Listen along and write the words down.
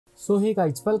So hey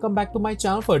guys, welcome back to my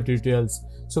channel for tutorials.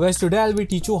 So guys, today I'll be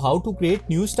teach you how to create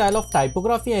new style of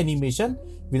typography animation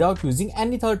without using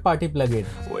any third-party plugin.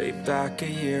 Way back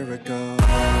a year ago.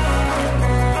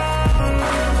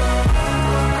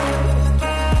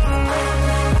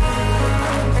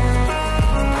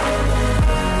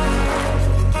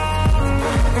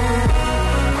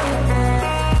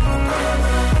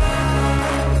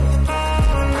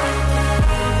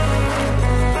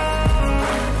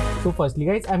 So firstly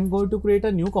guys, I'm going to create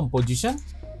a new composition,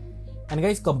 and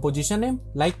guys, composition name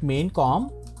like main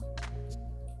com,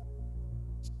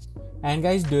 and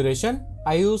guys, duration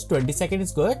I use 20 seconds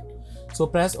is good, so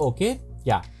press OK.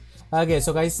 Yeah, okay.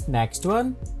 So guys, next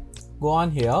one, go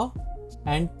on here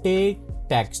and take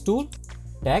text tool,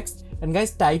 text, and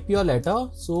guys, type your letter.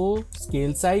 So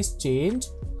scale size change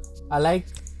I like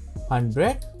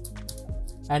 100,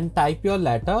 and type your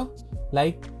letter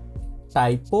like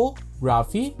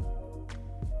typography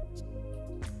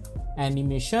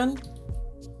animation.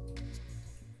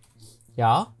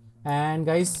 Yeah, and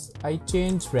guys, I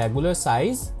change regular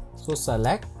size, so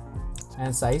select,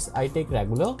 and size I take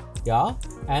regular. Yeah,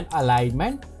 and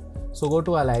alignment, so go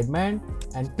to alignment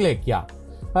and click. Yeah,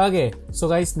 okay. So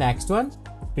guys, next one,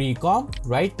 pre-comp,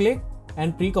 right click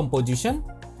and pre-composition,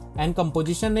 and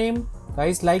composition name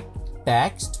guys like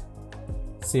text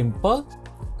simple,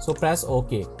 so press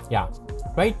OK. Yeah,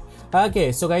 right.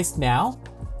 Okay, so guys, now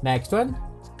next one,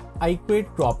 I create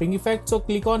cropping effect, so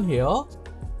click on here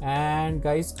and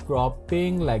guys,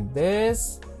 cropping like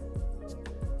this.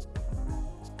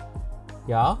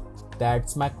 Yeah,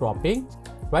 that's my cropping,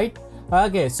 right?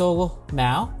 Okay, so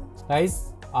now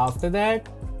guys, after that,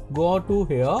 go to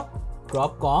here,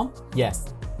 crop comp.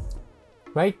 Yes,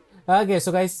 right. Okay,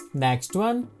 so guys, next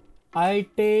one, I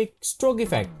take stroke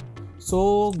effect,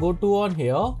 so go to on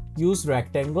here, use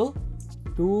rectangle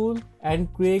tool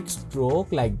and create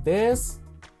stroke like this.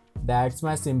 That's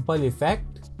my simple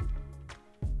effect.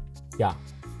 Yeah,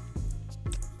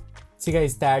 see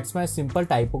guys, that's my simple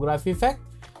typography effect,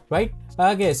 right?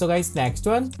 Okay, so guys, next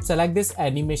one, select this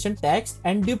animation text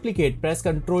and duplicate, press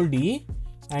Ctrl D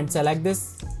and select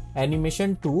this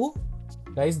animation 2.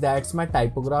 Guys, that's my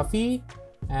typography,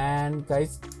 and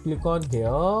guys, click on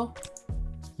here.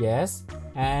 Yes,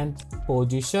 and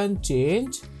position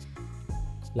change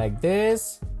like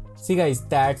this. See guys,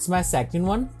 that's my second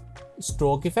one,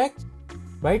 stroke effect,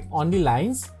 right? Only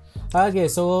lines. Okay,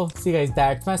 so see guys,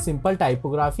 that's my simple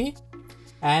typography.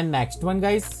 And next one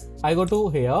guys, I go to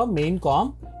here, main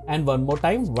com, and one more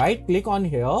time right click on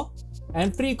here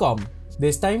and pre-comp.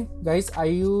 This time guys, I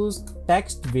use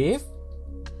text wave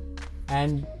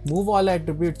and move all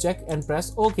attribute check and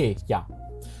press OK. Yeah,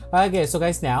 okay. So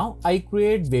guys, now I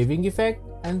create waving effect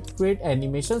and create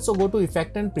animation, so go to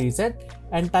effect and preset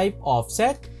and type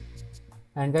offset,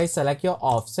 and guys, select your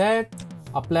offset,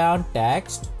 apply on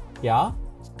text. Yeah,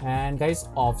 and guys,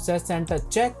 offset center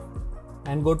check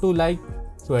and go to like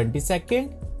 20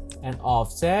 seconds and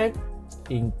offset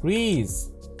increase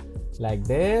like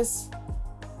this.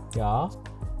 Yeah,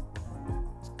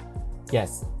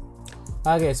 yes.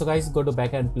 Okay, so guys, go to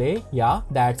back and play. Yeah,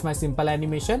 that's my simple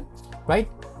animation, right?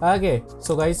 Okay,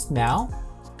 so guys, now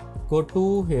go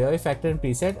to here, effect and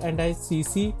preset, and I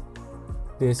CC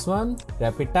this one,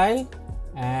 reptile,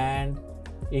 and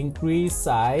increase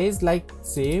size like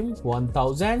same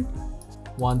 1000,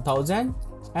 1000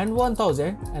 and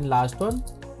 1000, and last one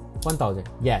 1000.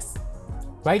 Yes,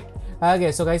 right.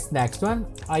 Okay, so guys, next one,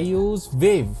 I use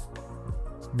wave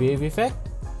effect.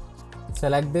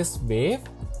 Select this wave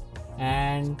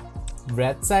and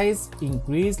breadth size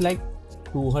increase like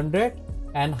 200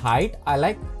 and height I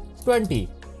like 20.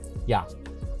 Yeah,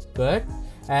 good.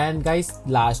 And guys,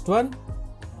 last one,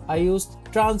 I use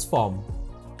transform.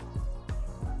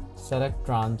 Select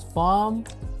transform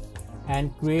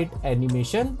and create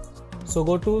animation, so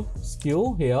go to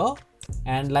skew here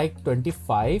and like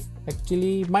 25,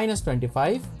 actually minus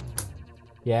 25.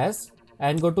 Yes,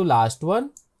 and go to last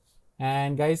one,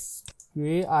 and guys,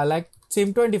 I like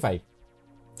same 25.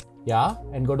 Yeah,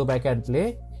 and go to back and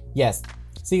play. Yes,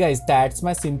 see guys, that's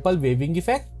my simple waving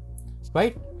effect,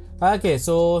 right? Okay,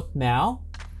 so now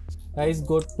guys,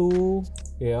 go to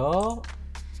here,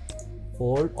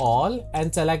 fold all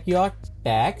and select your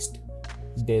text,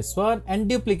 this one, and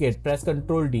duplicate, press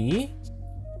Ctrl D.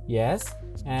 Yes,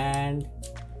 and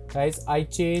guys, I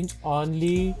change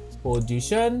only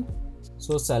position,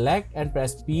 so select and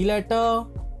press P letter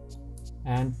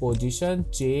and position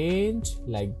change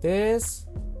like this.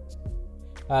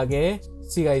 Okay,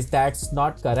 see guys, that's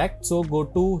not correct, so go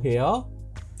to here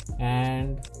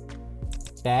and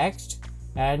text,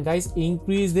 and guys,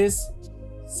 increase this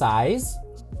size,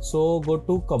 so go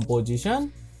to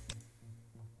composition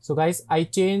So guys, I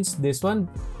change this one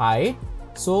height.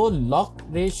 So lock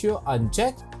ratio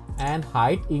uncheck and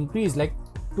height increase like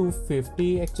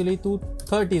 250, actually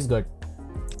 230 is good.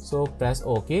 So press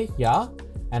OK. Yeah,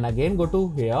 and again go to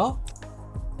here,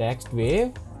 text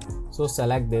wave. So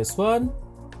select this one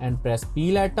and press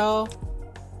P letter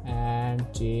and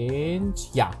change.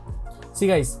 Yeah, see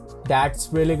guys, that's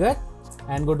really good.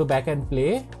 And go to back and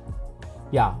play.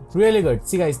 Yeah, really good.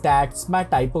 See guys, that's my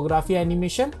typography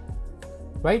animation,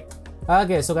 right?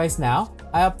 Okay, so guys, now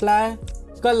I apply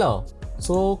color.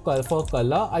 So for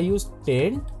color I use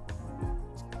tint.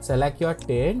 Select your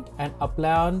tint and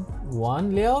apply on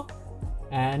one layer,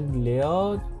 and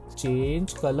layer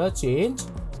change, color change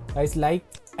guys, like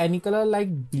any color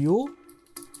like blue.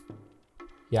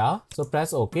 Yeah, so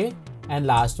press OK. And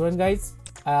last one guys,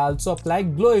 I also apply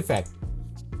glow effect.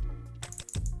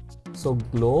 So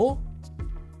glow,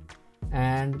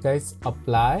 and guys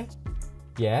apply.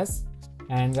 Yes,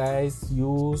 and guys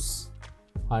use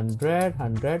 100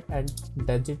 and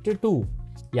intensity 2.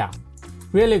 Yeah,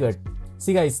 really good.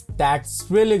 See guys, that's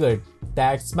really good.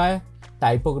 That's my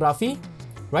typography,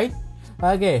 right?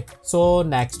 Okay, so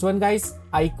next one guys,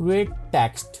 I create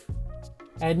text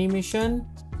animation.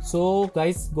 So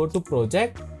guys, go to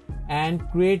project and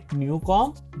create new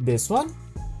comp, this one,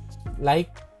 like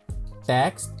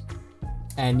text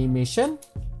animation.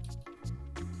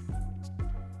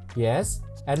 Yes,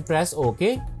 and press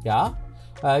OK. Yeah,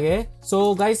 okay,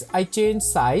 so guys, I change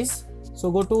size.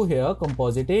 So go to here,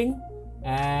 compositing,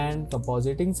 and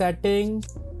compositing setting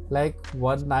like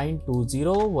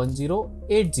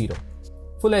 19201080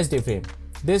 full HD frame,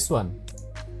 this one,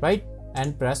 right?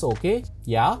 And press OK.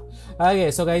 Yeah,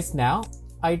 okay, so guys, now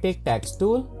I take text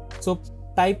tool. So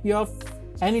type your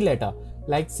any letter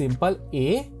like simple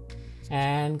A,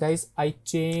 and guys I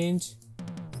change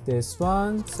this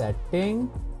one setting.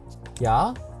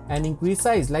 Yeah, and increase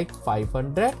size like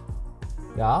 500.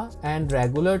 Yeah, and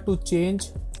regular to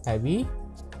change heavy.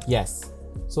 Yes,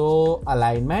 so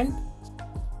alignment,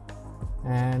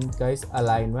 and guys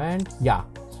alignment. Yeah,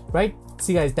 right.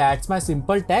 See guys, that's my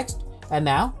simple text. And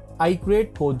now I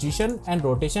create position and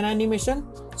rotation animation.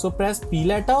 So press P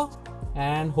letter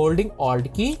and holding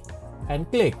Alt key and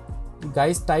click.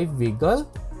 Guys type wiggle,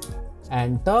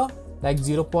 enter like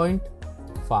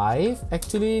 0.5,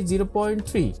 actually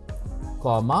 0.3,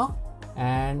 comma,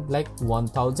 and like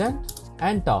 1000,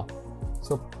 enter.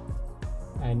 So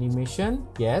animation.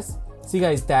 Yes, see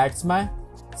guys, that's my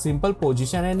simple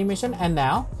position animation. And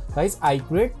now guys, I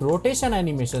create rotation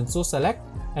animation. So select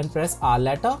and press R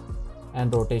letter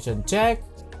and rotation check.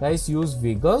 Guys use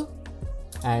wiggle,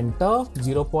 enter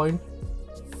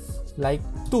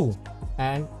 0.2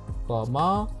 and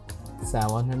comma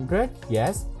 700.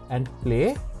 Yes, and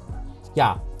play.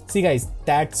 Yeah, see guys,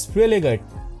 that's really good,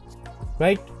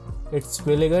 right? It's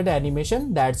really good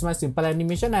animation. That's my simple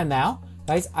animation. And now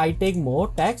guys, I take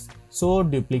more text. So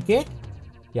duplicate.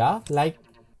 Yeah, like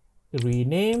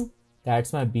rename,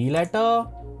 that's my B letter,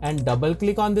 and double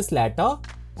click on this letter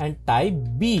and type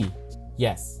B.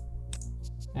 Yes,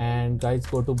 and guys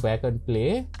go to back and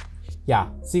play. Yeah,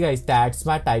 see guys, that's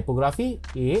my typography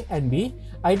A and B.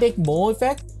 I take more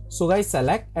effect. So guys,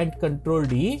 select and Control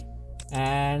D,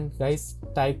 and guys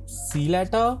type C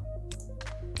letter,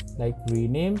 like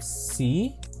rename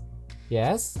C.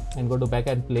 Yes, and go to back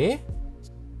and play.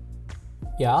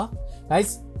 Yeah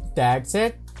guys, that's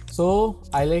it. So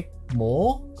I like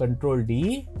more, Control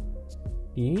D,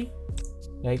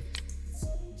 like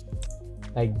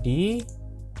D,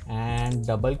 and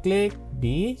double click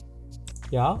D.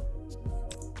 Yeah,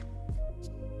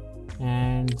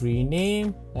 and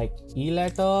rename like E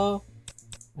letter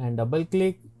and double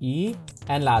click E,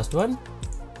 and last one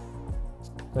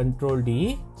Control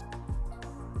D.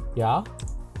 Yeah,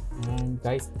 and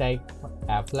guys type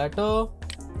F letter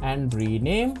and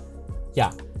rename.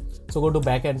 Yeah, so go to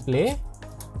back and play.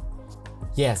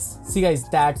 Yes, see guys,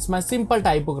 that's my simple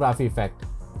typography effect,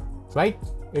 right?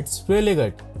 It's really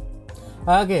good.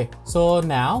 Okay, so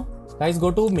now guys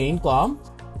go to main comp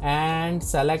and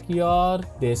select your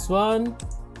this one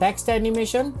text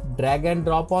animation, drag and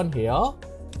drop on here.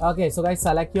 Okay, so guys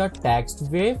select your text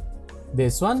wave,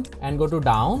 this one, and go to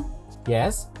down.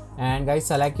 Yes, and guys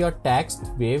select your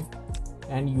text wave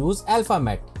and use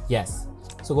alphabet. Yes,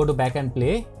 so go to back and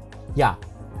play. Yeah,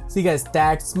 see guys,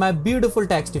 that's my beautiful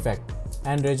text effect.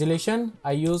 And resolution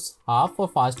I use half for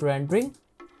fast rendering.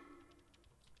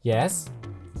 Yes,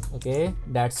 okay,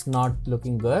 that's not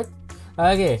looking good.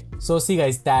 Okay, so see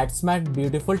guys, that's my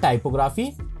beautiful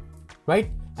typography, right?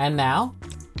 And now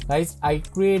guys, I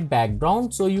create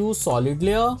background. So use solid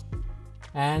layer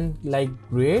and like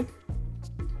grade.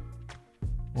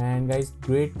 And guys,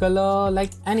 great color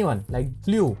like anyone, like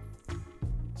blue.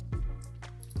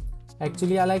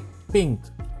 Actually I like pink.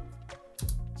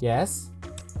 Yes.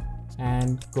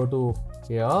 And go to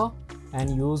here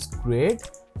and use grade.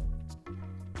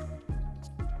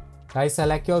 Guys,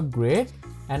 select your grade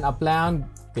and apply on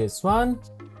this one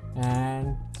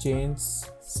and change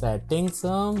settings,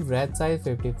 some red size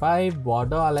 55,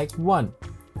 border I like 1.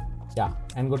 Yeah,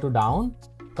 and go to down.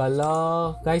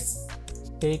 Color, guys,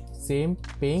 take same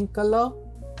pink color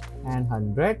and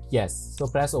 100. Yes, so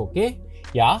press OK.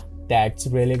 Yeah, that's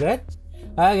really good.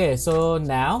 Okay, so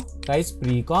now guys,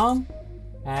 pre-com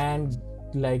and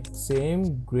like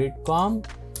same grid com.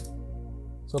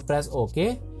 So press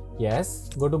OK. Yes,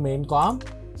 go to main com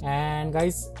and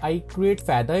guys, I create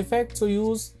feather effect, so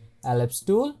use ellipse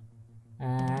tool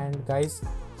and guys,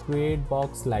 create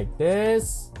box like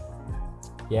this.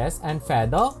 Yes, and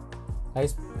feather,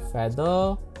 guys,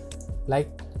 feather like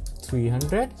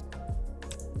 300.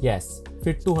 Yes,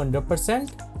 fit to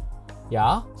 100%.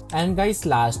 Yeah, and guys,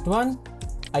 last one,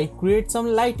 I create some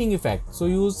lighting effect, so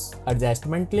use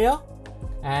adjustment layer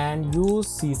and use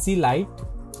CC light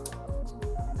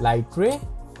ray,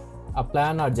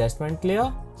 apply an adjustment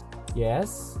layer.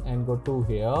 Yes, and go to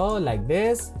here like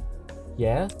this.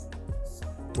 Yes,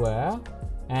 square.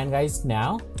 And guys,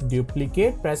 now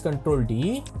duplicate, press Ctrl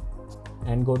D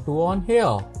and go to on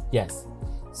here. Yes,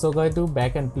 so go to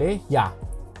back and play. Yeah,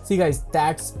 see guys,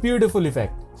 that's beautiful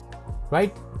effect,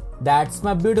 right? That's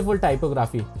my beautiful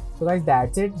typography. So guys,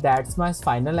 that's it. That's my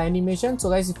final animation. So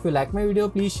guys, if you like my video,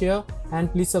 please share and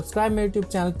please subscribe my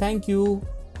YouTube channel. Thank you.